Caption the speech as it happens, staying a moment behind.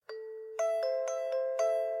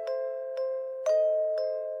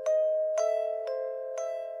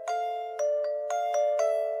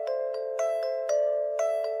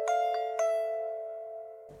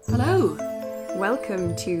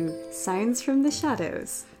Welcome to Sounds from the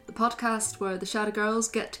Shadows, the podcast where the Shadow Girls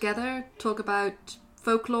get together, talk about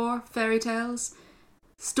folklore, fairy tales,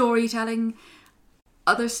 storytelling,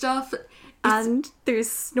 other stuff. And there's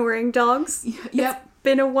snoring dogs. Yep. It's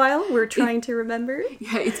been a while. We're trying to remember.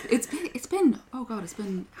 Yeah, it's been oh god, it's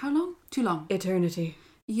been how long? Too long. Eternity.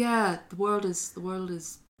 Yeah, the world has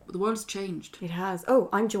changed. It has. Oh,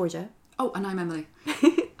 I'm Georgia. Oh, and I'm Emily.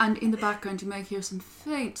 And in the background you may hear some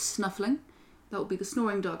faint snuffling. That will be the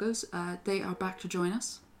snoring doggos. They are back to join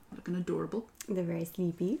us. Looking adorable. They're very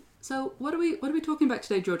sleepy. So what are we talking about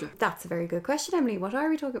today, Georgia? That's a very good question, Emily. What are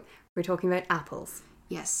we talking about? We're talking about apples.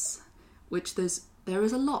 Yes. Which there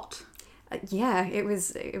is a lot. Yeah, it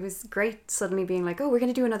was great suddenly being like, oh, we're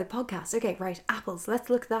going to do another podcast. Okay, right, apples. Let's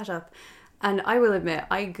look that up. And I will admit,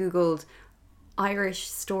 I Googled Irish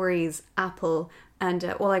stories apple, and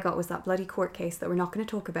all I got was that bloody court case that we're not going to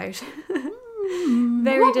talk about.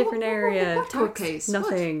 Very different area. What court case?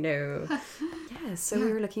 Nothing, no. Yeah, so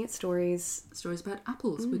we were looking at stories. Stories about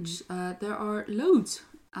apples, which there are loads.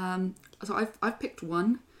 So I've picked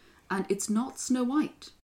one, and it's not Snow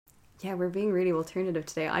White. Yeah, we're being really alternative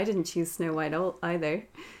today. I didn't choose Snow White either.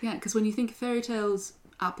 Yeah, because when you think fairy tales,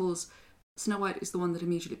 apples, Snow White is the one that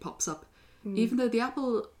immediately pops up. Even though the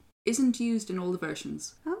apple isn't used in all the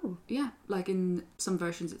versions. Oh. Yeah, like in some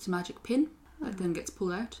versions it's a magic pin that then gets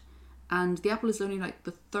pulled out. And the apple is only like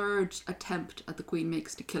the third attempt that the queen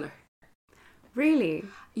makes to kill her. Really?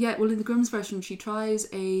 Yeah, well in the Grimm's version she tries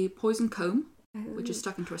a poison comb, which is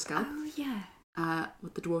stuck into her scalp. Oh, yeah.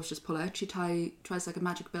 What the dwarves just pull out. She tries like a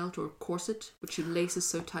magic belt or a corset, which she laces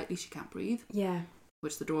so tightly she can't breathe. Yeah.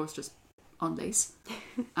 Which the dwarves just unlace.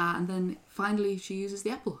 And then finally she uses the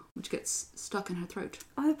apple, which gets stuck in her throat.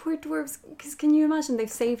 Oh, the poor dwarves. Because can you imagine, they've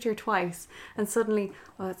saved her twice and suddenly,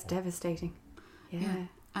 oh, it's devastating. Yeah.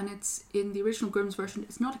 And it's in the original Grimm's version,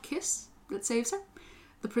 it's not a kiss that saves her.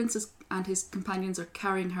 The princess and his companions are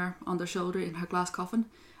carrying her on their shoulder in her glass coffin,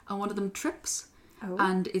 and one of them trips. Oh.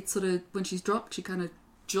 And it's sort of, when she's dropped, she kind of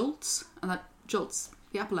jolts, and that jolts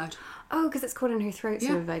the apple out. Oh, because it's caught in her throat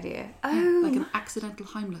sort of idea. Oh. Yeah, like an accidental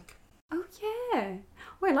Heimlich. Oh, yeah.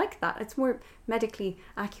 Oh, I like that. It's more medically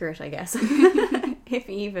accurate, I guess. If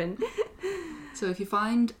even. So if you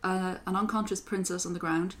find an unconscious princess on the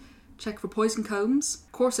ground, check for poison combs,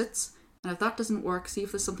 corsets, and if that doesn't work, see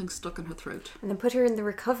if there's something stuck in her throat. And then put her in the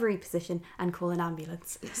recovery position and call an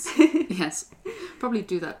ambulance. Yes. Yes. Probably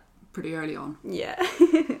do that pretty early on. Yeah.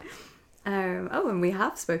 And we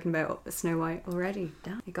have spoken about Snow White already.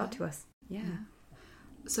 Damn, it got to us. Yeah.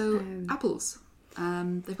 So apples,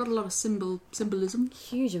 they've got a lot of symbolism.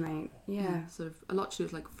 Huge amount. Yeah. Sort of a lot to do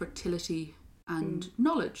with like fertility and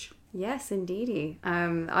knowledge. Yes, indeedy.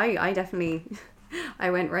 I definitely.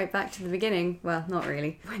 I went right back to the beginning. Well, not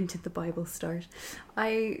really. When did the Bible start?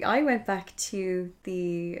 I went back to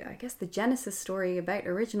the Genesis story about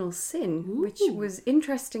original sin. Ooh. Which was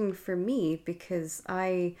interesting for me because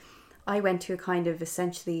I went to a kind of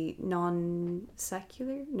essentially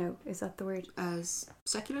non-secular? No, is that the word? As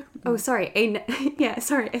secular? Oh, sorry.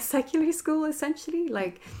 A secular school, essentially.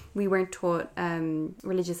 Like, we weren't taught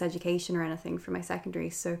religious education or anything for my secondary.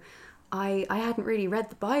 So I hadn't really read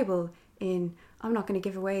the Bible in, I'm not going to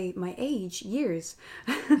give away my age, years.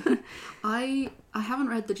 I haven't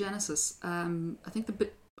read the Genesis. I think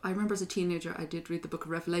I remember as a teenager I did read the book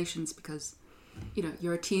of Revelations because, you know,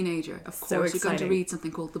 you're a teenager. Of course you're going to read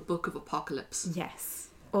something called the Book of Apocalypse. Yes.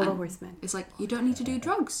 All the horsemen. It's like, you don't need to do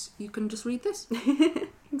drugs. You can just read this.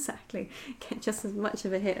 Exactly. Get just as much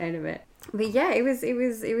of a hit out of it. But yeah, it was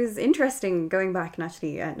interesting going back and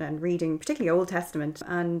actually and reading particularly Old Testament.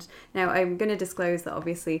 And now I'm going to disclose that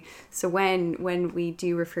obviously, so when we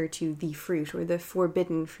do refer to the fruit or the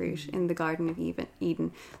forbidden fruit in the Garden of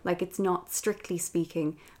Eden, like, it's not strictly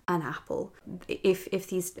speaking an apple. If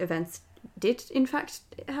these events did in fact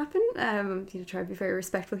happen, try to be very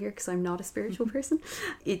respectful here because I'm not a spiritual person.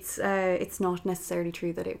 It's not necessarily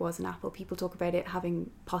true that it was an apple. People talk about it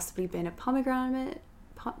having possibly been a pomegranate.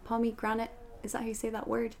 Is that how you say that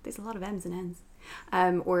word? There's a lot of M's and N's.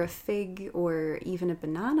 Or a fig, or even a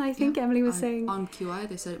banana. I think Emily was saying on QI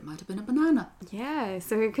they said it might have been a banana. Yeah,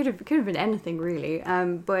 so it could have been anything really.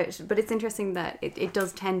 But it's interesting that it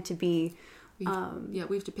does tend to be.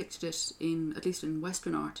 We've depicted it at least in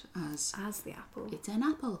Western art as the apple. It's an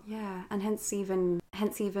apple. Yeah, and hence even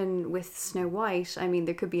with Snow White, I mean,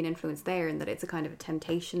 there could be an influence there in that it's a kind of a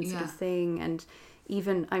temptation sort of thing. And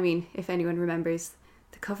even, I mean, if anyone remembers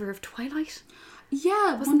the cover of Twilight,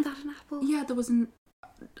 wasn't that an apple? Yeah, there was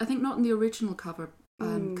I think not in the original cover,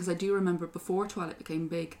 because I do remember before Twilight became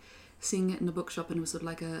big, seeing it in a bookshop, and it was sort of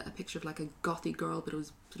like a picture of like a gothy girl, but it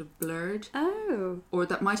was sort of blurred. Oh, Oh. Or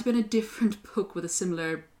that might have been a different book with a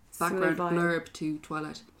similar background blurb to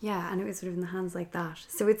Twilight. Yeah, and it was sort of in the hands like that.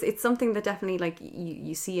 So it's something that definitely like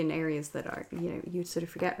you see in areas that are, you sort of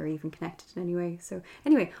forget or even connected in any way. So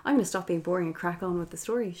anyway, I'm going to stop being boring and crack on with the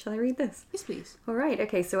story. Shall I read this? Yes, please. All right.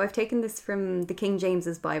 Okay, so I've taken this from the King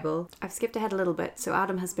James's Bible. I've skipped ahead a little bit. So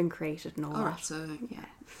Adam has been created and all that. Right, so yeah.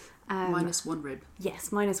 Minus one rib.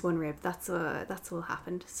 Yes, minus one rib. That's all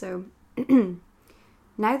happened. So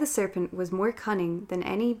now the serpent was more cunning than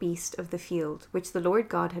any beast of the field which the Lord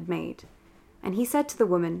God had made. And he said to the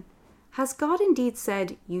woman, Has God indeed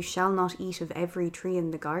said, You shall not eat of every tree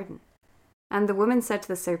in the garden? And the woman said to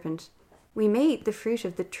the serpent, We may eat the fruit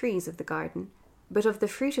of the trees of the garden, but of the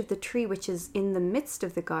fruit of the tree which is in the midst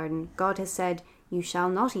of the garden, God has said, You shall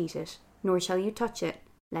not eat it, nor shall you touch it,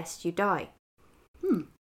 lest you die.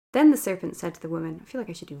 Then the serpent said to the woman, I feel like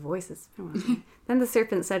I should do voices. Then the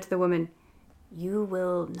serpent said to the woman, You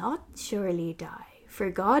will not surely die,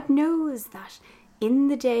 for God knows that in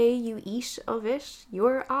the day you eat of it,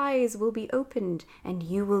 your eyes will be opened, and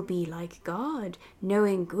you will be like God,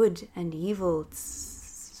 knowing good and evil.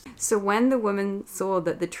 So when the woman saw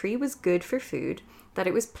that the tree was good for food, that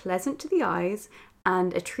it was pleasant to the eyes,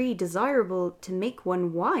 and a tree desirable to make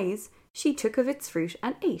one wise, she took of its fruit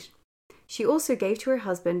and ate. She also gave to her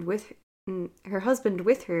husband with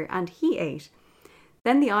her, and he ate.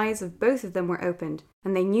 Then the eyes of both of them were opened,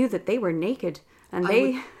 and they knew that they were naked. And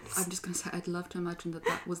I'm just going to say, I'd love to imagine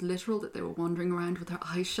that was literal, that they were wandering around with their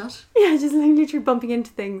eyes shut. Yeah, just like literally bumping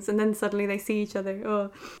into things, and then suddenly they see each other.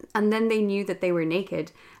 Oh. And then they knew that they were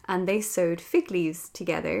naked, and they sewed fig leaves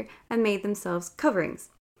together and made themselves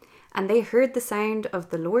coverings. And they heard the sound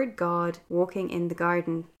of the Lord God walking in the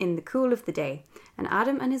garden in the cool of the day. And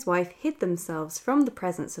Adam and his wife hid themselves from the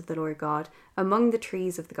presence of the Lord God among the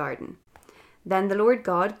trees of the garden. Then the Lord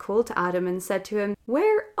God called to Adam and said to him,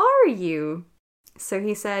 Where are you? So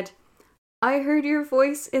he said, I heard your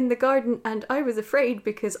voice in the garden, and I was afraid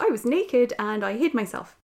because I was naked and I hid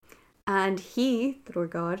myself. And he, the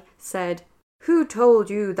Lord God, said, Who told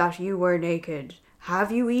you that you were naked?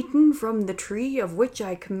 Have you eaten from the tree of which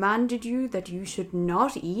I commanded you that you should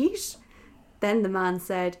not eat? Then the man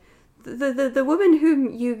said, The woman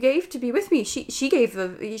whom you gave to be with me, she gave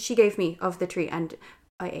me of the tree, and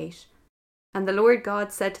I ate. And the Lord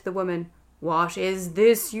God said to the woman, What is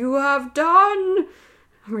this you have done?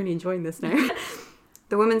 I'm really enjoying this now.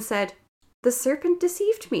 The woman said, The serpent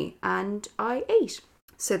deceived me, and I ate.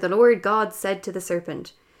 So the Lord God said to the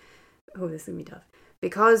serpent, Oh, this is going to be tough.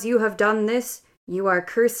 Because you have done this, you are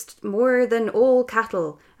cursed more than all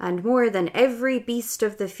cattle, and more than every beast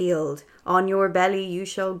of the field. On your belly you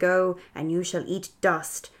shall go, and you shall eat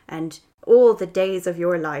dust, and all the days of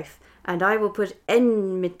your life. And I will put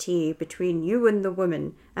enmity between you and the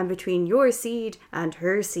woman, and between your seed and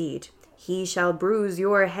her seed. He shall bruise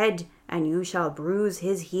your head, and you shall bruise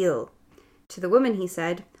his heel. To the woman he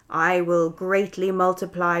said, I will greatly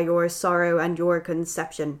multiply your sorrow and your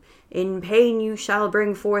conception. In pain you shall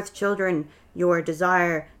bring forth children. Your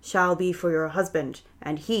desire shall be for your husband,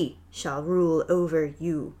 and he shall rule over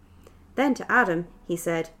you. Then to Adam he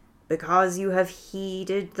said, Because you have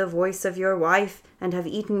heeded the voice of your wife, and have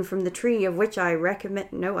eaten from the tree of which I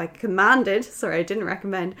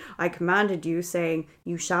commanded you, saying,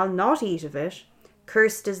 You shall not eat of it.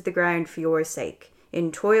 Cursed is the ground for your sake.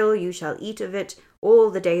 In toil you shall eat of it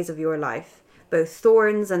all the days of your life. Both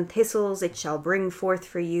thorns and thistles it shall bring forth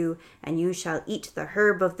for you, and you shall eat the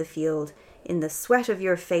herb of the field. In the sweat of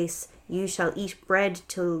your face you shall eat bread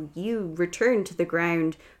till you return to the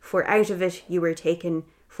ground, for out of it you were taken,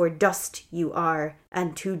 for dust you are,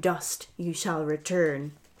 and to dust you shall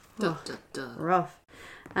return. Rough.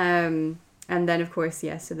 And then of course,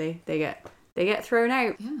 so they get thrown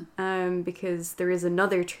out. Yeah. Because there is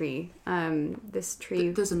another tree. This tree.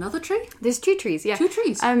 There's another tree? There's 2 trees. Yeah. 2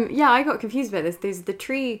 trees. Yeah, I got confused about this. There's the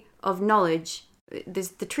tree of knowledge. There's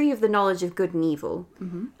the tree of the knowledge of good and evil,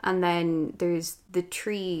 and then there's the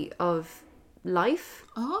tree of life.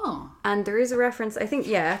 Oh. And there is a reference, I think,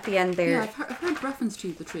 at the end there. Yeah, I've heard reference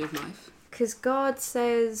to the tree of life. Because God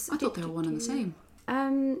says... I thought they were one and the same.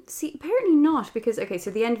 See, apparently not, because,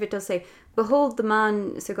 so the end of it does say, Behold the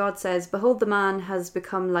man, so God says, Behold the man has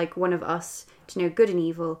become like one of us, to know good and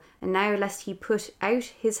evil, and now lest he put out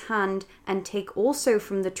his hand and take also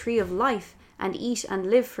from the tree of life, and eat and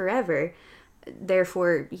live forever...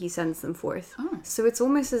 Therefore, he sends them forth. Oh. So it's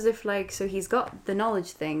almost as if, so he's got the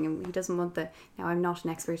knowledge thing, and he doesn't want the... Now, I'm not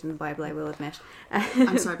an expert in the Bible, I will admit.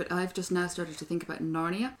 I'm sorry, but I've just now started to think about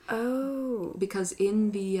Narnia. Oh. Because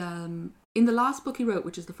in the last book he wrote,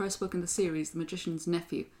 which is the first book in the series, The Magician's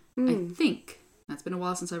Nephew, I think... Now, it's been a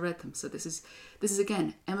while since I read them, so this is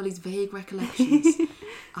again Emily's vague recollections.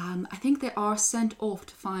 I think they are sent off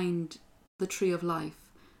to find the tree of life,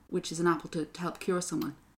 which is an apple to help cure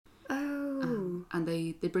someone. Oh. And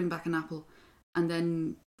they bring back an apple, and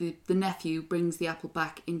then the nephew brings the apple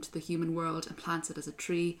back into the human world and plants it as a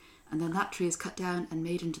tree, and then that tree is cut down and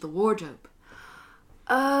made into the wardrobe.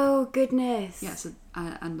 Oh, goodness. Yeah, so,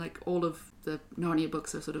 and like all of the Narnia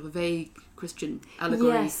books are sort of a vague Christian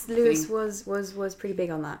allegory. Yes, Lewis was pretty big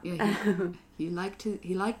on that. Yeah, he liked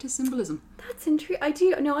his symbolism. That's intriguing.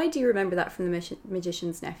 I do remember that from the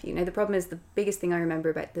Magician's Nephew. Now the problem is the biggest thing I remember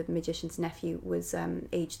about the Magician's Nephew was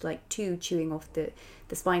aged like 2 chewing off the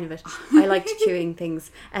spine of it. I liked chewing things.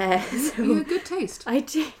 So you had good taste. I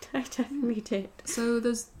did. I definitely did. So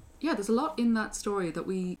there's a lot in that story that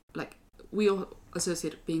we all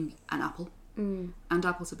associate it being an apple. And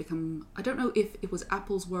apples have become, I don't know if it was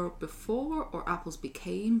apples were before or apples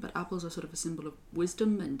became, but apples are sort of a symbol of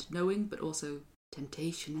wisdom and knowing, but also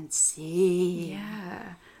temptation and sin.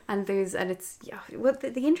 Yeah. And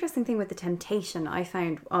the interesting thing with the temptation I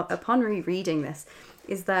found upon rereading this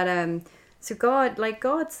is that so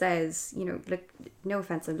God says, look, no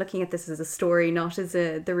offense, I'm looking at this as a story, not as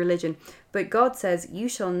the religion, but God says, you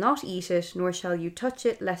shall not eat it, nor shall you touch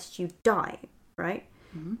it, lest you die, right?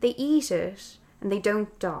 Mm-hmm. They eat and they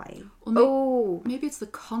don't die. Well, maybe it's the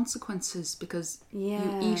consequences, because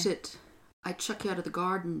you eat it, I chuck you out of the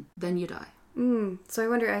garden, then you die. So I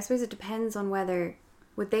wonder, I suppose it depends on whether,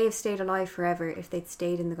 would they have stayed alive forever if they'd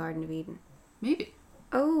stayed in the Garden of Eden? Maybe.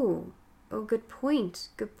 Oh, good point.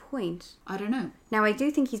 I don't know. Now, I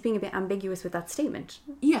do think he's being a bit ambiguous with that statement.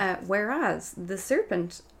 Yeah. Whereas the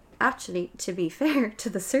serpent, actually, to be fair to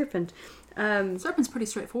the serpent... serpent's pretty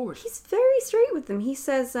straightforward. He's very straight with them. He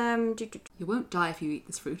says... you won't die if you eat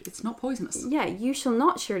this fruit. It's not poisonous. Yeah, you shall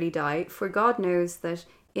not surely die, for God knows that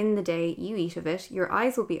in the day you eat of it, your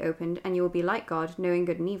eyes will be opened, and you will be like God, knowing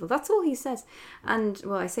good and evil. That's all he says. And,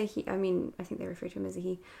 well, I say he... I mean, I think they refer to him as a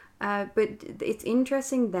he. But it's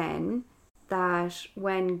interesting then that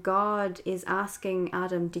when God is asking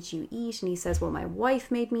Adam, did you eat? And he says, well, my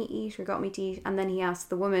wife made me eat or got me to eat. And then he asks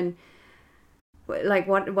the woman... like,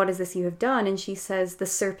 what is this you have done? And she says, the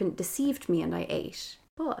serpent deceived me and I ate.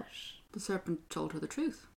 But the serpent told her the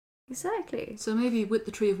truth. Exactly. So maybe with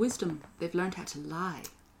the tree of wisdom, they've learned how to lie.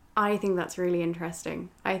 I think that's really interesting.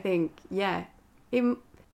 I think, it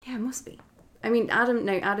must be. I mean,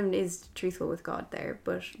 Adam is truthful with God there,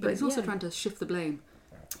 but he's also trying to shift the blame.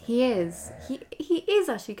 He is. He is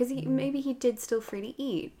actually, because maybe he did still freely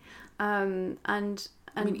eat. And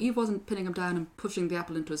I mean, Eve wasn't pinning him down and pushing the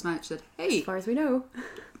apple into his mouth. She said, hey. As far as we know.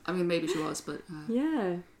 I mean, maybe she was, but...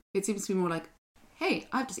 yeah. It seems to be more like, hey,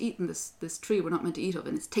 I've just eaten this tree we're not meant to eat of,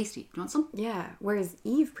 and it's tasty. Do you want some? Yeah. Whereas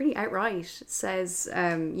Eve pretty outright says,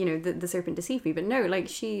 the serpent deceived me. But no, like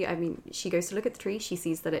she goes to look at the tree. She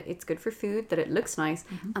sees that it's good for food, that it looks nice,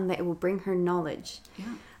 and that it will bring her knowledge. Yeah.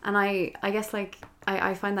 And I guess, like,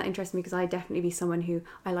 I find that interesting because I definitely be someone who,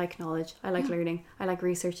 I like knowledge, I like learning, I like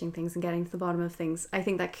researching things and getting to the bottom of things. I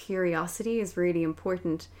think that curiosity is really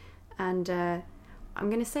important. And I'm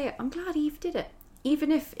going to say it, I'm glad Eve did it.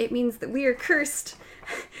 Even if it means that we are cursed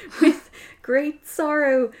with great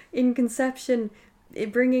sorrow in conception,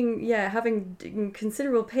 having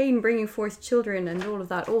considerable pain bringing forth children and all of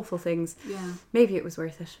that awful things. Yeah. Maybe it was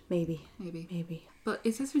worth it. Maybe. But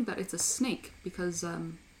it's interesting that it's a snake because...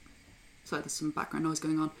 sorry, there's some background noise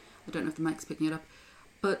going on. I don't know if the mic's picking it up.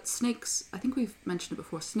 But snakes, I think we've mentioned it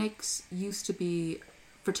before, snakes used to be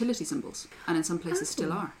fertility symbols, and in some places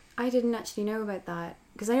still are. I didn't actually know about that.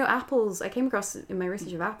 Because I know apples, I came across in my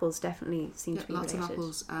research of apples, definitely seem to be lots related. of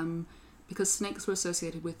apples. Because snakes were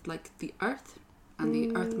associated with, like, the earth and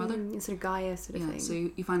the earth mother. Sort of Gaia sort of thing. So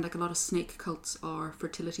you find, like, a lot of snake cults are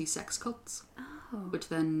fertility sex cults. Oh. Which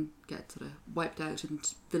then get sort of wiped out and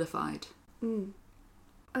vilified. Oh,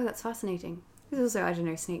 that's fascinating. There's also, I don't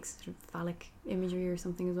know, snakes, sort of phallic imagery or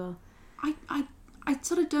something as well. I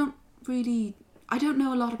sort of don't really... I don't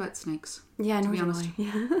know a lot about snakes. Yeah, to be honest.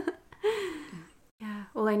 Yeah.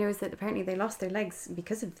 All I know is that apparently they lost their legs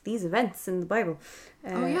because of these events in the Bible.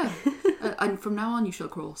 And from now on you shall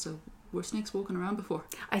crawl, so were snakes walking around before?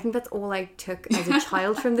 I think that's all I took as a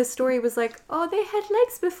child from this story was like, oh, they had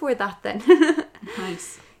legs before that then.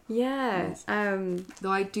 Nice. Yeah. Nice.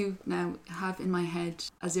 Though I do now have in my head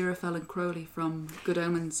Aziraphale and Crowley from Good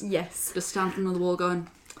Omens. Yes. Just stamping on the wall going,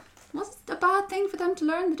 was it a bad thing for them to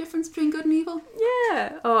learn the difference between good and evil?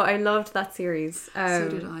 Yeah. Oh, I loved that series. So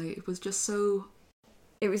did I. It was just so...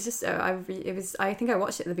 It was just, I think I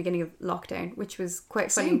watched it at the beginning of lockdown, which was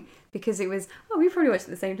quite funny because it was, we probably watched it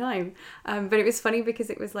at the same time. But it was funny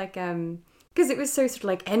because it was like, Because it was so sort of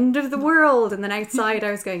like end of the world, and then outside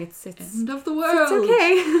I was going, it's end of the world. It's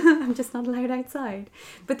okay. I'm just not allowed outside.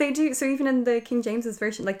 But they do. So even in the King James's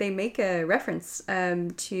version, like they make a reference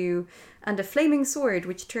to and a flaming sword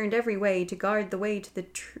which turned every way to guard the way to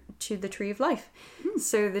the tree of life.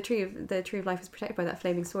 So the tree of life is protected by that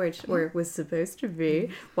flaming sword, or was supposed to be.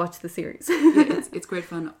 Watch the series. Yeah, it's great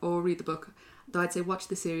fun. Or read the book. Though I'd say watch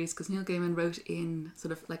the series, because Neil Gaiman wrote in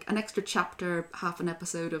sort of like an extra chapter, half an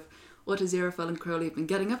episode of what Aziraphale and Crowley have been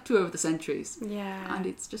getting up to over the centuries. Yeah. And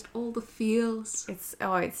it's just all the feels.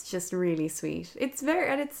 It's just really sweet. It's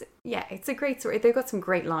a great story. They've got some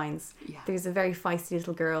great lines. Yeah. There's a very feisty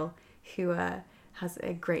little girl who has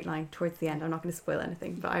a great line towards the end. I'm not going to spoil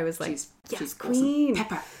anything, but I was like, she's queen.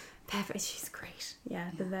 Awesome. Pepper, she's great. Yeah.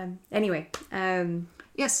 Anyway.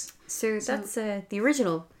 Yes. So that's the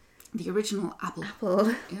original. The original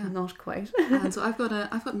Apple. Yeah. Not quite. And so I've got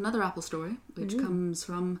another Apple story, which comes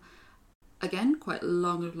from, again, quite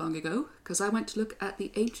long ago, because I went to look at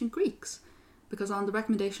the ancient Greeks. Because on the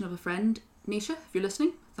recommendation of a friend, Nisha, if you're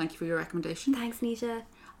listening, thank you for your recommendation. Thanks, Nisha.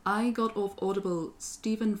 I got off Audible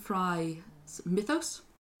Stephen Fry's Mythos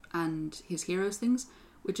and his heroes things,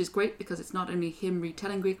 which is great because it's not only him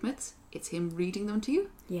retelling Greek myths, it's him reading them to you.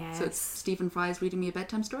 Yes. So it's Stephen Fry's reading me a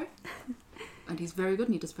bedtime story. And he's very good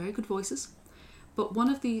and he does very good voices. But one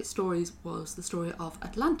of the stories was the story of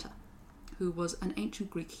Atalanta, who was an ancient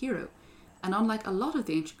Greek hero. And unlike a lot of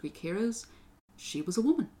the ancient Greek heroes, she was a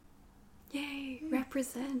woman. Yay,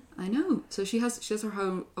 represent. I know. So she has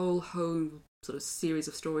her whole sort of series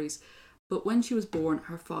of stories. But when she was born,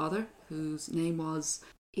 her father, whose name was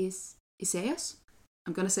Isaeus,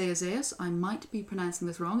 I'm going to say Isaeus, I might be pronouncing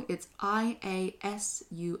this wrong, it's Iasus.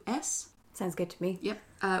 Sounds good to me. Yep.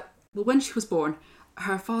 Well, when she was born,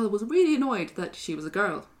 her father was really annoyed that she was a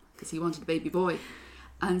girl, because he wanted a baby boy.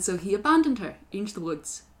 And so he abandoned her into the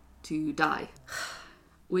woods to die,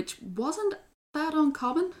 which wasn't that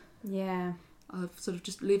uncommon. Yeah. Of sort of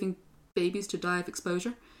just leaving babies to die of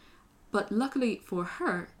exposure. But luckily for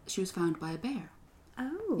her, she was found by a bear.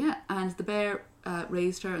 Oh. Yeah, and the bear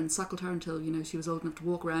raised her and suckled her until, she was old enough to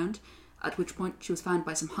walk around, at which point she was found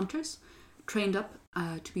by some hunters, trained up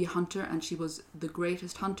to be a hunter, and she was the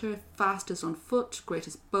greatest hunter, fastest on foot,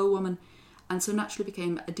 greatest bowwoman, and so naturally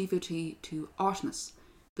became a devotee to Artemis,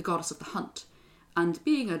 the goddess of the hunt. And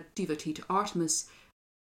being a devotee to Artemis,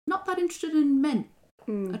 not that interested in men,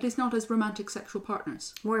 at least not as romantic sexual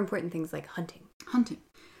partners. More important things like hunting.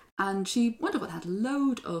 And she went off and had a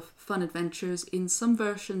load of fun adventures. In some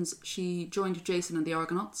versions, she joined Jason and the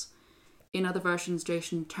Argonauts. In other versions,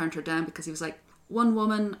 Jason turned her down because he was like, one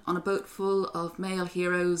woman on a boat full of male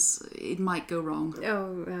heroes, it might go wrong.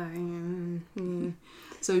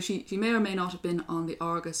 So she may or may not have been on the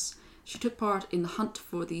Argus. She took part in the hunt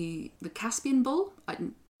for the Caspian bull,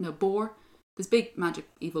 boar, this big magic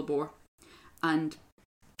evil boar, and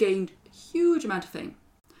gained a huge amount of fame.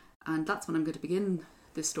 And that's when I'm going to begin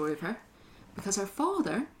this story of her, because her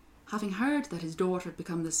father, having heard that his daughter had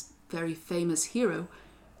become this very famous hero,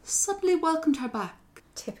 suddenly welcomed her back.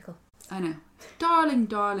 Typical. I know. Darling,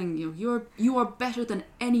 you are better than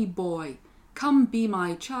any boy. Come, be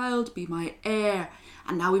my child, be my heir,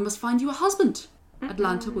 and now we must find you a husband.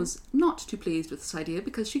 Atalanta was not too pleased with this idea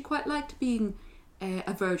because she quite liked being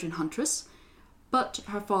a virgin huntress, but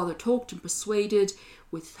her father talked and persuaded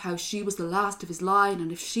with how she was the last of his line,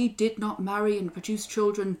 and if she did not marry and produce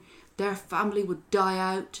children, their family would die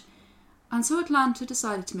out. And so Atalanta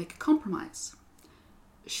decided to make a compromise.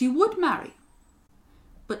 She would marry,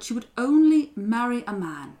 but she would only marry a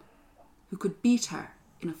man who could beat her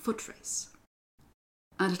in a foot race.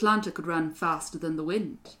 And Atalanta could run faster than the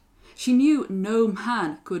wind. She knew no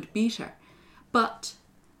man could beat her, but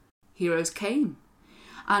heroes came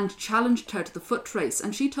and challenged her to the foot race,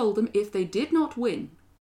 and she told them if they did not win,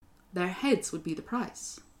 their heads would be the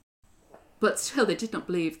price. But still they did not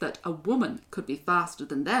believe that a woman could be faster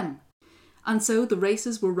than them. And so the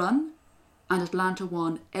races were run, and Atalanta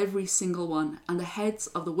won every single one, and the heads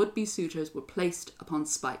of the would-be suitors were placed upon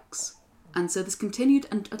spikes. And so this continued,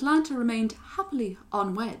 and Atalanta remained happily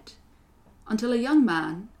unwed, until a young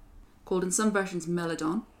man, called in some versions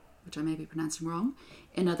Melodon, which I may be pronouncing wrong,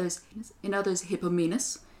 in others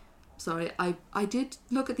Hippomenes. Sorry, I did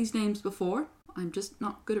look at these names before. I'm just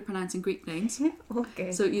not good at pronouncing Greek names.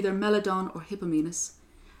 Okay. So either Melodon or Hippomenes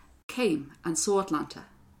came and saw Atalanta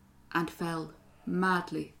and fell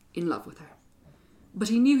madly in love with her. But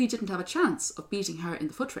he knew he didn't have a chance of beating her in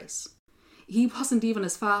the foot race. He wasn't even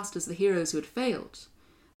as fast as the heroes who had failed,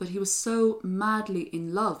 but he was so madly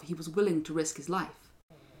in love he was willing to risk his life.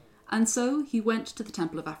 And so he went to the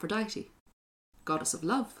temple of Aphrodite, goddess of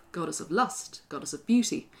love, goddess of lust, goddess of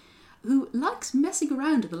beauty, who likes messing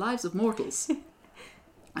around in the lives of mortals.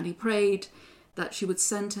 And he prayed that she would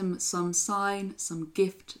send him some sign, some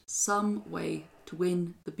gift, some way to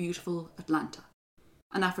win the beautiful Atalanta.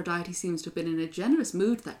 And Aphrodite seems to have been in a generous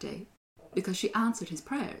mood that day because she answered his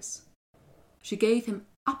prayers. She gave him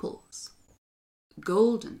apples,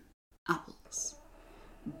 golden apples,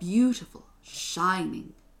 beautiful,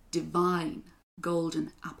 shining, divine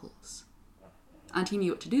golden apples. And he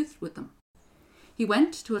knew what to do with them. He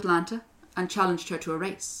went to Atalanta and challenged her to a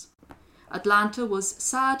race. Atalanta was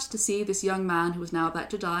sad to see this young man who was now about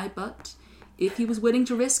to die, but if he was willing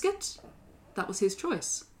to risk it, that was his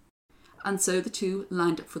choice. And so the two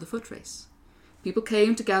lined up for the foot race. People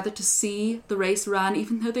came to gather to see the race ran,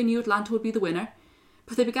 even though they knew Atalanta would be the winner.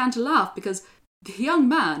 But they began to laugh because the young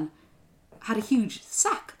man had a huge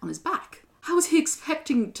sack on his back. How was he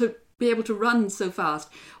expecting to be able to run so fast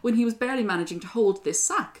when he was barely managing to hold this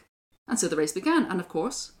sack? And so the race began, and of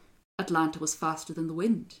course, Atalanta was faster than the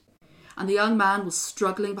wind. And the young man was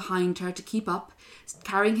struggling behind her to keep up,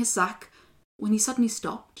 carrying his sack, when he suddenly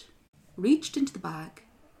stopped, reached into the bag,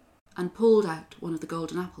 and pulled out one of the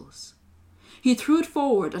golden apples. He threw it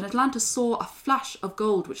forward, and Atalanta saw a flash of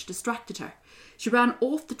gold which distracted her. She ran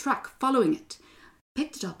off the track following it,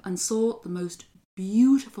 picked it up, and saw the most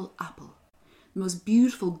beautiful apple, the most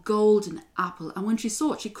beautiful golden apple, and when she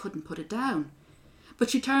saw it, she couldn't put it down. But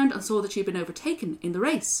she turned and saw that she had been overtaken in the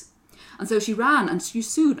race. And so she ran, and she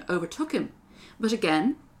soon overtook him. But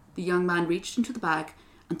again, the young man reached into the bag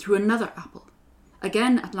and threw another apple.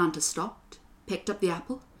 Again, Atalanta stopped, picked up the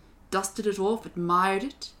apple, dusted it off, admired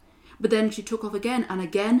it. But then she took off again, and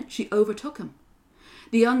again she overtook him.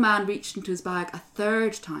 The young man reached into his bag a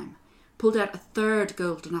third time, pulled out a third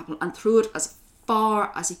golden apple, and threw it as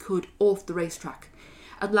far as he could off the racetrack.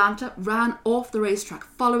 Atalanta ran off the racetrack,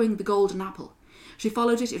 following the golden apple. She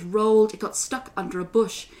followed it, it rolled, it got stuck under a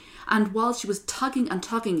bush, and while she was tugging and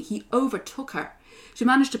tugging, he overtook her. She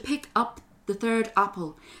managed to pick up the third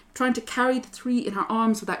apple, trying to carry the three in her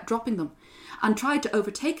arms without dropping them, and tried to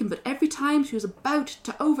overtake him, but every time she was about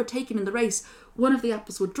to overtake him in the race, one of the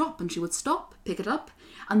apples would drop, and she would stop, pick it up,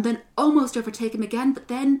 and then almost overtake him again, but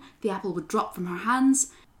then the apple would drop from her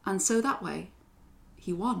hands, and so that way,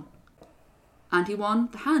 he won. And he won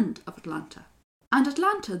the hand of Atalanta. And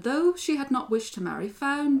Atalanta, though she had not wished to marry,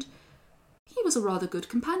 found he was a rather good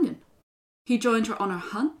companion. He joined her on her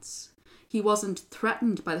hunts. He wasn't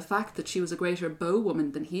threatened by the fact that she was a greater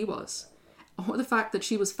bowwoman than he was, or the fact that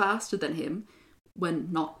she was faster than him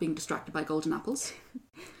when not being distracted by golden apples.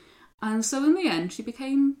 And so in the end, she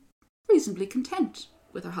became reasonably content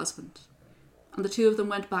with her husband. And the two of them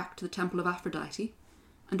went back to the temple of Aphrodite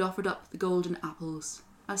and offered up the golden apples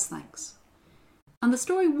as thanks. And the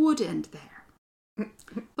story would end there.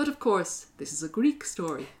 But of course, this is a Greek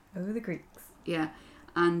story. Oh, the Greeks. Yeah,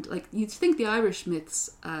 and like you'd think the Irish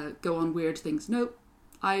myths go on weird things. No,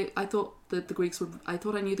 I thought that the Greeks would. I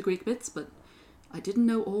thought I knew the Greek myths, but I didn't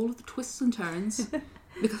know all of the twists and turns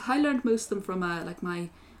because I learned most of them from like my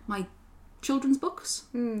children's books.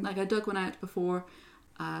 Like I dug one out before,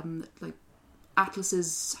 like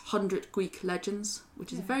Atlas's 100 Greek Legends,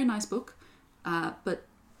 which is a very nice book, but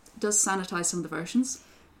does sanitize some of the versions.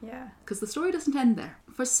 Yeah, because the story doesn't end there.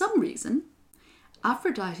 For some reason,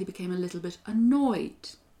 Aphrodite became a little bit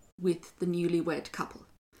annoyed with the newlywed couple.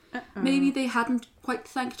 Maybe they hadn't quite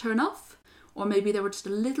thanked her enough, or maybe they were just a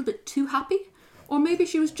little bit too happy, or maybe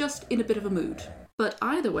she was just in a bit of a mood. But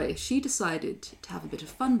either way, she decided to have a bit of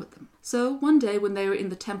fun with them. So one day when they were in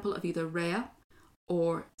the temple of either Rhea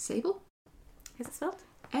or Sable. Is it spelled?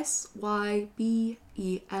 Sybele.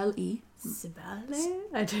 Cybele?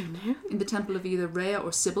 I don't know. In the temple of either Rhea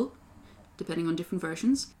or Sybil, depending on different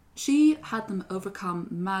versions. She had them overcome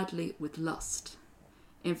madly with lust.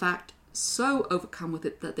 In fact, so overcome with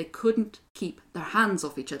it that they couldn't keep their hands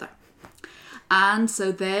off each other. And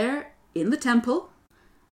so there, in the temple,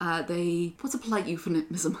 what's a polite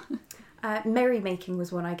euphemism? Merrymaking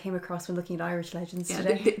was one I came across when looking at Irish legends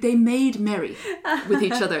today. They made merry with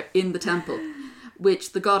each other in the temple,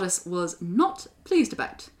 which the goddess was not pleased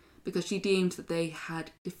about, because she deemed that they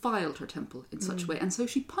had defiled her temple in such a way, and so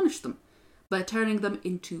she punished them by turning them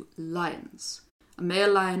into lions, a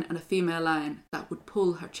male lion and a female lion that would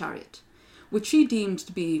pull her chariot, which she deemed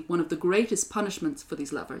to be one of the greatest punishments for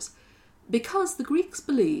these lovers, because the Greeks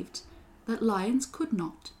believed that lions could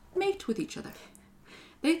not mate with each other.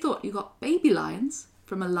 They thought you got baby lions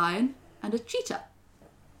from a lion and a cheetah.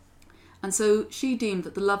 And so she deemed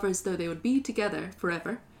that the lovers, though they would be together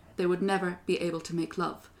forever, they would never be able to make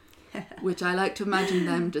love. which I like to imagine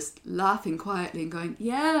them just laughing quietly and going,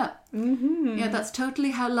 yeah, yeah, that's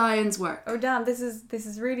totally how lions work. Oh damn, this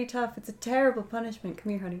is really tough. It's a terrible punishment.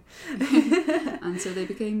 Come here, honey. And so they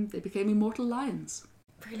became immortal lions.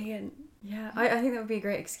 Brilliant. Yeah, I think that would be a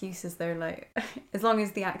great excuse, as they're like, as long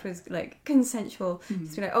as the act was like consensual.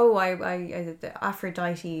 Just be like, oh, I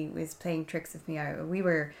Aphrodite was playing tricks with me. We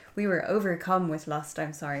were overcome with lust.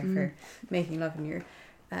 I'm sorry for making love in your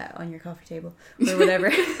on your coffee table or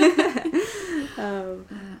whatever. I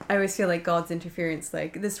always feel like God's interference,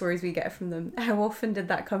 like the stories we get from them. How often did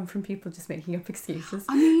that come from people just making up excuses?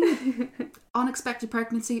 I mean, unexpected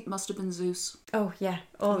pregnancy must have been Zeus. Oh yeah,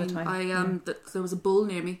 all the time. There was a bull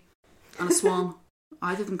near me. And a swan.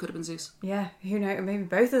 Either of them could have been Zeus. Yeah, who knows? Maybe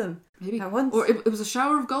both of them. Maybe at once. Or it was a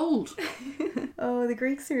shower of gold. Oh, the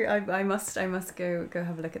Greeks are. I must go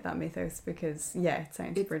have a look at that mythos, because it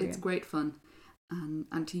sounds brilliant. It's great fun,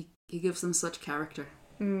 and he gives them such character.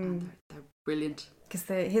 And they're brilliant. Because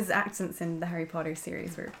his accents in the Harry Potter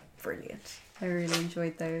series were brilliant. I really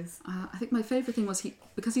enjoyed those. I think my favourite thing was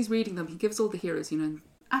because he's reading them, he gives all the heroes,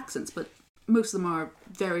 accents, but most of them are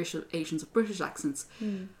variations of British accents.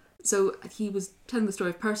 So he was telling the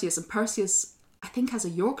story of Perseus, and Perseus, I think, has a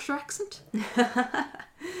Yorkshire accent.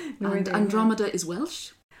 And Andromeda is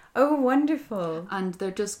Welsh. Oh, wonderful. And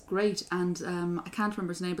they're just great. And I can't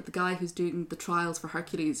remember his name, but the guy who's doing the trials for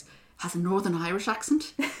Hercules has a Northern Irish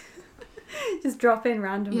accent. Just drop in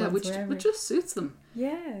random ones which just suits them.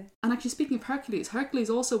 Yeah. And actually, speaking of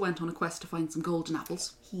Hercules also went on a quest to find some golden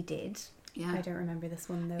apples. He did. Yeah. I don't remember this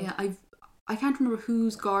one, though. Yeah, I can't remember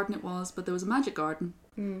whose garden it was, but there was a magic garden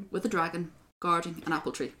with a dragon guarding an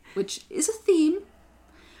apple tree, which is a theme.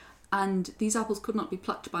 And these apples could not be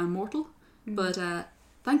plucked by a mortal, but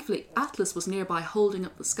thankfully Atlas was nearby holding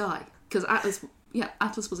up the sky, because Atlas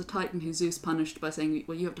was a titan who Zeus punished by saying,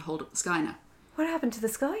 well, you have to hold up the sky now. What happened to the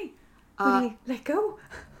sky? Did he let go?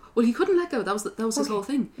 Well, he couldn't let go. That was his whole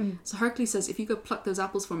thing. So Hercules says, if you go pluck those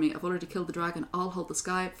apples for me, I've already killed the dragon, I'll hold the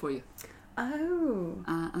sky up for you. Oh.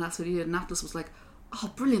 And that's what he did. And Atlas was like,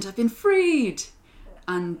 oh, brilliant, I've been freed.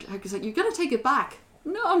 And Hercules like, you're going to take it back.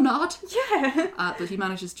 No, I'm not. Yeah. But he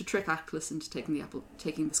manages to trick Atlas into taking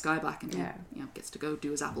the sky back, and gets to go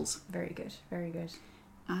do his apples. Very good, very good.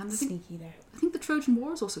 And sneaky there. I think the Trojan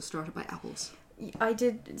Wars also started by apples. I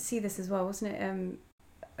did see this as well, wasn't it?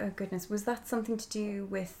 Oh goodness, was that something to do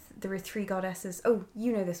with there were 3 goddesses? Oh,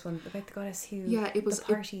 you know this one about the goddess who it was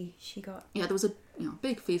the party she got. Yeah, there was a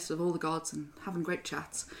big feast of all the gods and having great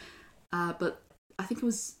chats. But I think it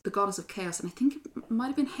was the goddess of chaos, and I think it might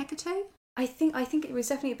have been Hecate. I think it was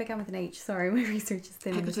definitely, it began with an H. Sorry, my research is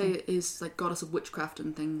thin. Hecate is like goddess of witchcraft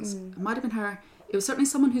and things. It might have been her. It was certainly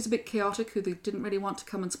someone who's a bit chaotic, who they didn't really want to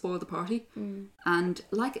come and spoil the party. And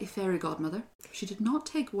like a fairy godmother, she did not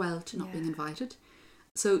take well to not being invited.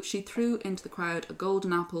 So she threw into the crowd a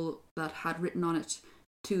golden apple that had written on it,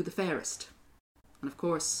 "To the fairest." And of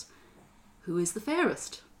course, who is the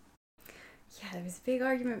fairest? Yeah, there was a big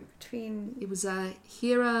argument between... It was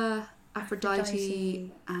Hera,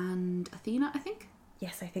 Aphrodite, and Athena, I think?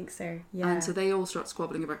 Yes, I think so, yeah. And so they all start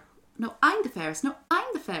squabbling about, no, I'm the fairest, no,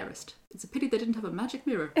 I'm the fairest. It's a pity they didn't have a magic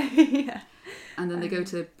mirror. Yeah. And then they go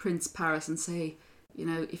to Prince Paris and say,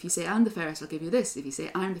 if you say I'm the fairest, I'll give you this. If you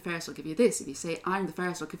say I'm the fairest, I'll give you this. If you say I'm the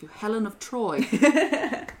fairest, I'll give you Helen of Troy.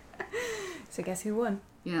 So guess who won?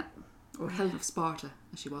 Yeah. Or Helen of Sparta,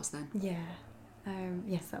 as she was then. Yeah.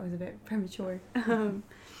 Yes, that was a bit premature.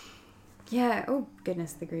 Yeah. Oh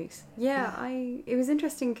goodness, the Greeks. Yeah. It was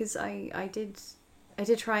interesting because I did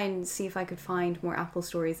try and see if I could find more apple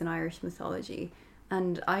stories in Irish mythology,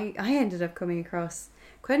 and I ended up coming across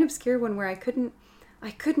quite an obscure one where I couldn't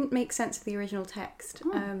make sense of the original text.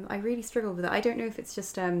 I really struggled with it. I don't know if it's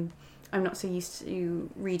just I'm not so used to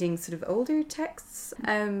reading sort of older texts,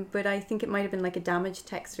 but I think it might have been like a damaged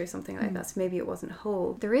text or something like that, so maybe it wasn't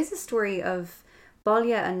whole. There is a story of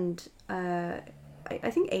Balia and I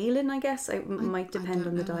think Aelin, I guess. It might depend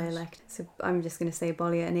on the dialect. So I'm just going to say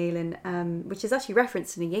Balia and Aelin, which is actually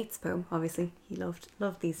referenced in a Yeats poem, obviously. He loved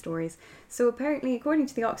these stories. So apparently, according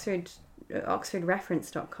to the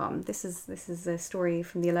OxfordReference.com, this is a story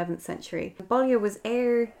from the 11th century. Balia was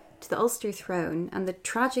heir to the Ulster throne and the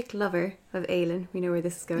tragic lover of Aelin, we know where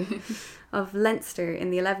this is going, of Leinster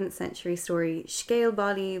in the 11th century story Scéal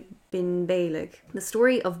Bali bin Bailug, the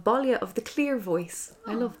story of Balia of the Clear Voice.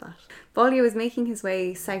 I love that. Balia was making his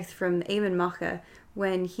way south from Eamon Macha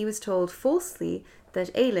when he was told falsely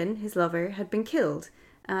that Aelin, his lover, had been killed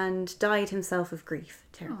and died himself of grief.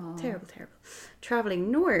 Terrible, terrible, terrible.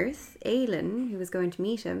 Travelling north, Aelin, who was going to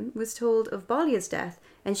meet him, was told of Balia's death,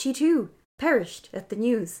 and she too perished at the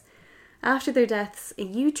news. After their deaths, a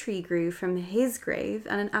yew tree grew from his grave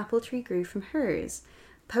and an apple tree grew from hers.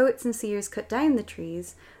 Poets and seers cut down the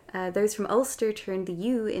trees. Those from Ulster turned the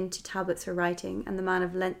yew into tablets for writing, and the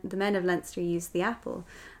men of Leinster used the apple.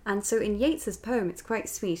 And so in Yeats's poem, it's quite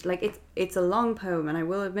sweet. Like it's a long poem, and I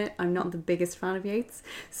will admit I'm not the biggest fan of Yeats,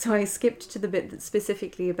 so I skipped to the bit that's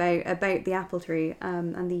specifically about the apple tree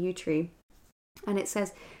and the yew tree. And it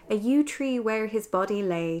says, "A yew tree where his body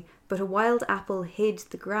lay, but a wild apple hid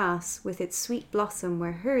the grass with its sweet blossom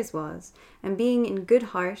where hers was. And being in good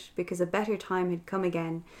heart, because a better time had come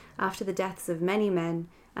again, after the deaths of many men,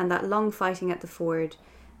 and that long fighting at the ford,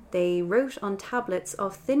 they wrote on tablets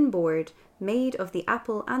of thin board, made of the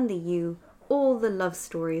apple and the yew, all the love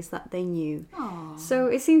stories that they knew." Aww. So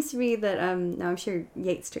it seems to be that, now I'm sure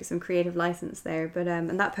Yeats took some creative license there, but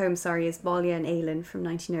and that poem, is Baile and Ailinn from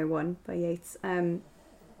 1901 by Yeats.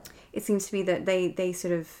 It seems to be that they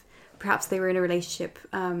sort of, perhaps they were in a relationship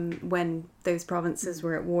when those provinces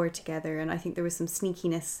were at war together, and I think there was some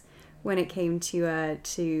sneakiness when it came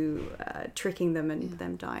to tricking them and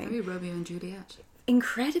them dying. Very Romeo and Juliet.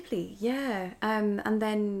 Incredibly, yeah. And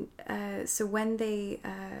then, so when they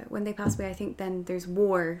pass away, I think then there's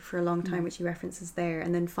war for a long time, which he references there,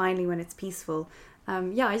 and then finally when it's peaceful.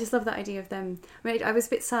 I just love that idea of them. I mean, I was a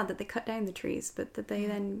bit sad that they cut down the trees, but that they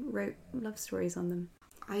then wrote love stories on them.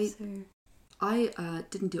 I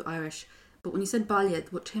didn't do Irish, but when you said Baile,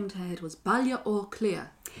 what came to my head was Baile ó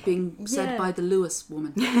Clia, being said by the Lewis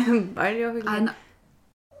woman. Baile ó Clia. And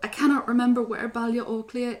I cannot remember where Baile ó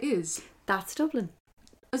Clia is. That's Dublin.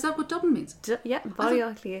 Is that what Dublin means? Yeah, Baile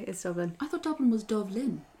ó Clia is Dublin. I thought Dublin was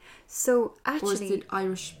Dublin. So actually, or is it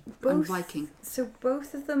Irish and Viking? So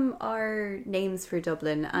both of them are names for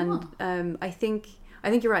Dublin, and I think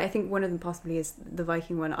you're right. I think one of them possibly is the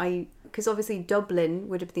Viking one. Because obviously Dublin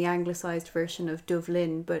would have been the anglicised version of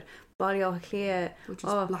Dublin, but Baile ó Clia, which is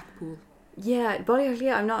Blackpool. Yeah, Baile ó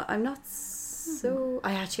Clia. I'm not so.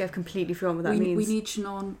 I've completely forgotten what that means. We need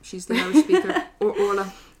Sinead. She's the Irish speaker. Or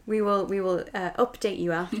Orla. We will update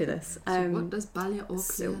you after this. So what does Baile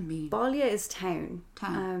ó Clia mean? Baile is town.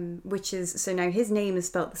 Which is, so now his name is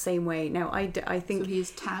spelt the same way. Now I think... So he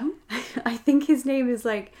is town? I think his name is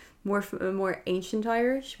like more ancient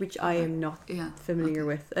Irish, which I am not familiar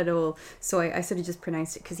with at all. So I sort of just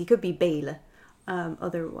pronounced it because he could be Baile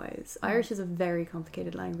otherwise. Irish is a very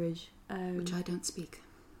complicated language. Which I don't speak.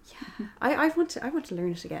 Yeah, I want to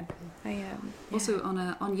learn it again. Also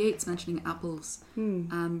on Yeats mentioning apples,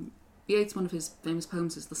 Yeats, one of his famous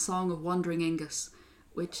poems is the Song of Wandering Angus,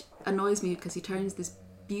 which annoys me because he turns this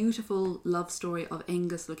beautiful love story of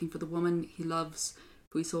Angus looking for the woman he loves,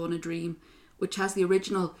 who he saw in a dream, which has the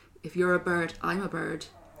original "if you're a bird, I'm a bird,"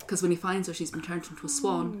 because when he finds her, she's been turned into a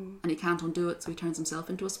swan, and he can't undo it, so he turns himself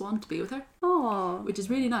into a swan to be with her. Aww. Which is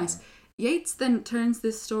really nice. Yeats then turns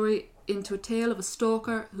this story into a tale of a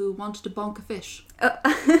stalker who wanted to bonk a fish.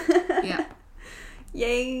 Yeah.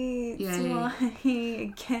 Yeats, why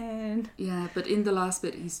again? Yeah, but in the last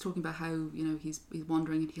bit, he's talking about how, he's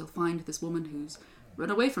wandering and he'll find this woman who's run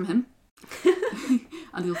away from him.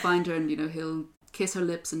 And he'll find her and, he'll kiss her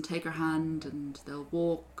lips and take her hand and they'll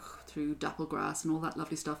walk through dapple grass and all that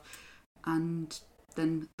lovely stuff. And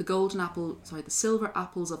then the silver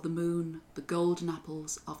apples of the moon, the golden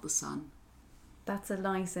apples of the sun. That's a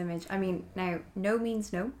nice image. I mean, now, no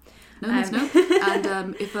means no. No means no.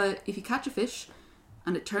 And if you catch a fish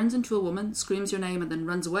and it turns into a woman, screams your name and then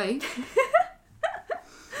runs away...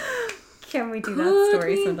 Can we do that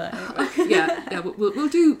story sometime? Yeah. We'll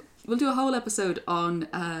do a whole episode on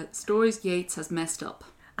stories Yeats has messed up.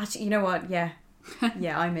 Actually, you know what? Yeah,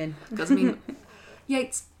 I'm in. Because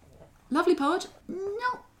Yeats, lovely poet,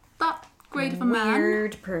 not that great of a man.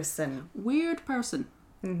 Weird person.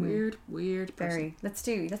 Mm-hmm. Weird person. Very. Let's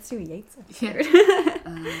do a Yeats episode.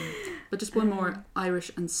 Yeah. But just one more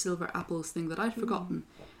Irish and silver apples thing that I'd forgotten.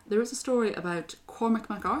 There is a story about Cormac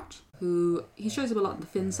MacArt, who he shows up a lot in the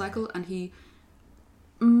Finn cycle, and he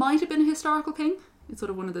might have been a historical king. It's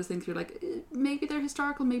sort of one of those things where you're like, maybe they're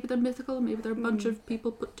historical, maybe they're mythical, maybe they're a bunch of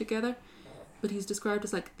people put together. But he's described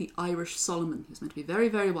as like the Irish Solomon. He's meant to be very,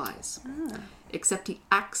 very wise. Except he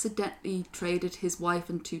accidentally traded his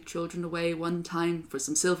wife and 2 children away one time for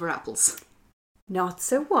some silver apples. Not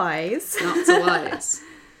so wise. Not so wise.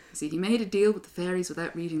 See, he made a deal with the fairies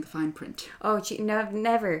without reading the fine print. Oh, gee, no,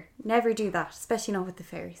 never do that, especially not with the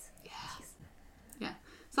fairies. Yeah.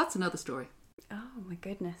 So that's another story. Oh my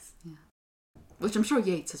goodness. Yeah. Which I'm sure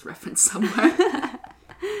Yeats has referenced somewhere.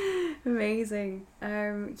 Amazing.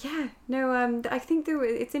 I think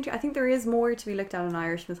it's interesting. I think there is more to be looked at in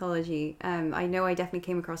Irish mythology. I know I definitely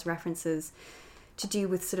came across references to do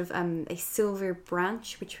with sort of a silver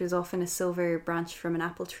branch, which was often a silver branch from an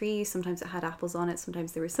apple tree. Sometimes it had apples on it,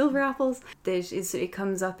 sometimes there were silver apples. It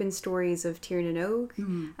comes up in stories of Tír na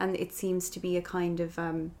nÓg, and it seems to be a kind of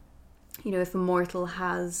if a mortal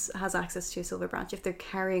has access to a silver branch, if they're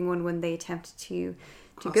carrying one when they attempt to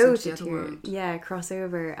go to Tír, cross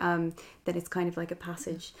over, then it's kind of like a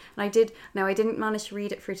passage. And I didn't manage to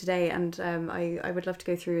read it for today, and I would love to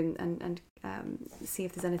go through and see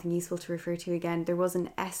if there's anything useful to refer to again. There was an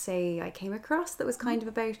essay I came across that was kind of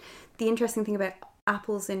about the interesting thing about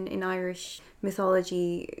apples in Irish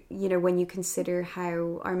mythology, when you consider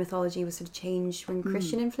how our mythology was sort of changed when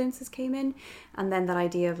Christian influences came in, and then that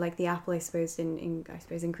idea of like the apple, I suppose in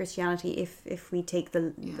Christianity, if we take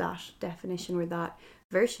that definition or that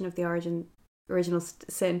version of the original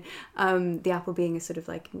sin, the apple being a sort of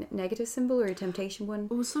like negative symbol or a temptation one.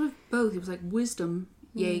 It was sort of both. It was like wisdom,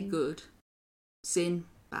 yay, good, sin,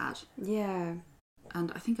 bad. Yeah.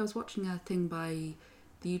 And I think I was watching a thing by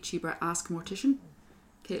the YouTuber Ask Mortician,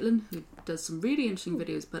 Caitlin, who does some really interesting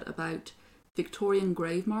videos, but about Victorian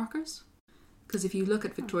grave markers. Because if you look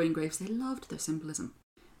at Victorian graves, they loved their symbolism.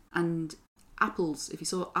 And apples, if you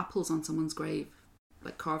saw apples on someone's grave,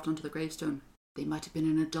 like carved onto the gravestone, they might have been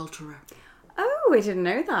an adulterer. Oh, I didn't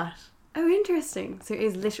know that. Oh, interesting. So it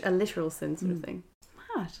is a literal sin sort of thing.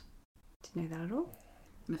 Mad. Didn't know that at all.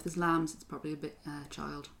 And if there's lambs, it's probably a bit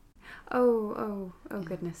child. Oh,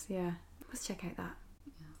 goodness, yeah. Let's check out that.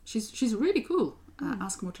 Yeah. She's really cool.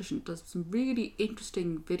 Ask a Mortician does some really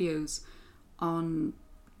interesting videos on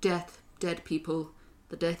death, dead people,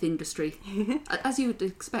 the death industry, as you would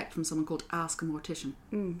expect from someone called Ask a Mortician.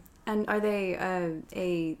 And are they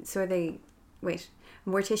wait, a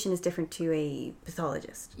mortician is different to a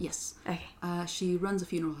pathologist? Yes. Okay. She runs a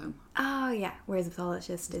funeral home. Oh, yeah. Whereas a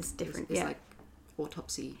pathologist is different. It's like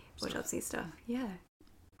autopsy stuff. Yeah.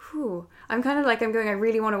 Whew. I'm kind of like, I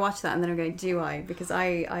really want to watch that, and then I'm going, do I? Because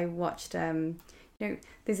I watched,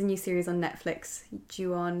 there's a new series on Netflix,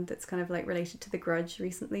 Ju-on, that's kind of like related to The Grudge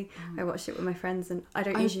recently. I watched it with my friends, and I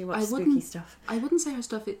don't usually watch spooky stuff. I wouldn't say her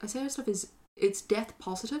stuff, I say her stuff is, it's death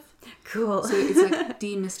positive. Cool. So it's like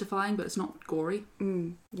demystifying, but it's not gory.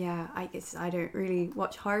 Yeah, I guess I don't really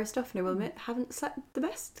watch horror stuff, and I will admit, haven't slept the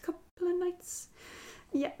best couple of nights.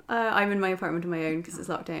 Yeah, I'm in my apartment on my own because it's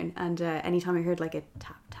lockdown, and anytime I heard like a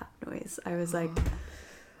tap noise, I was like,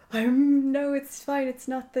 no, it's fine, it's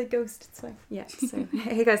not the ghost, it's fine. Yeah, so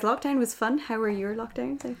hey guys, lockdown was fun. How are your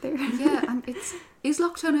lockdowns out there? Yeah, and is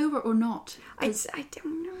lockdown over or not? I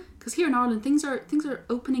don't know. Because here in Ireland, things are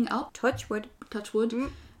opening up. Touch wood.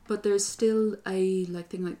 But there's still a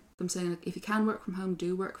thing like them saying, like, if you can work from home,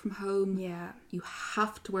 do work from home. Yeah. You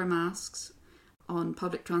have to wear masks on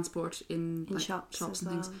public transport in shops and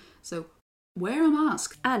things. Well. So wear a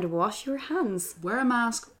mask and wash your hands. Wear a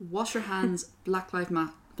mask, wash your hands. Black Lives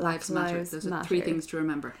Matter. Those are 3 things to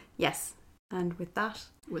remember. Yes. And with that.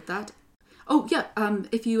 Oh yeah.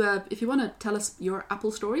 If you want to tell us your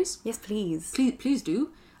Apple stories, yes, please. Please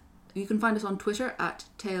do. You can find us on Twitter at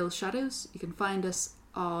Tales Shadows. You can find us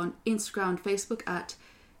on Instagram and Facebook at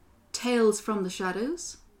Tales from the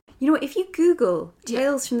Shadows. You know, if you Google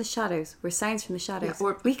Tales from the Shadows or Sounds from the Shadows,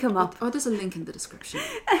 we come up. Or there's a link in the description.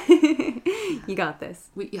 You got this.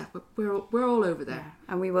 We're all over there,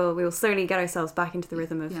 and we will slowly get ourselves back into the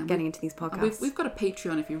rhythm of getting into these podcasts. We've got a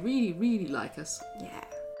Patreon if you really, really like us. Yeah.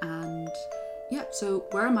 And so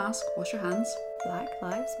wear a mask, wash your hands. Black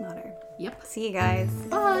Lives Matter. Yep. See you guys.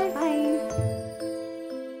 Bye. Bye.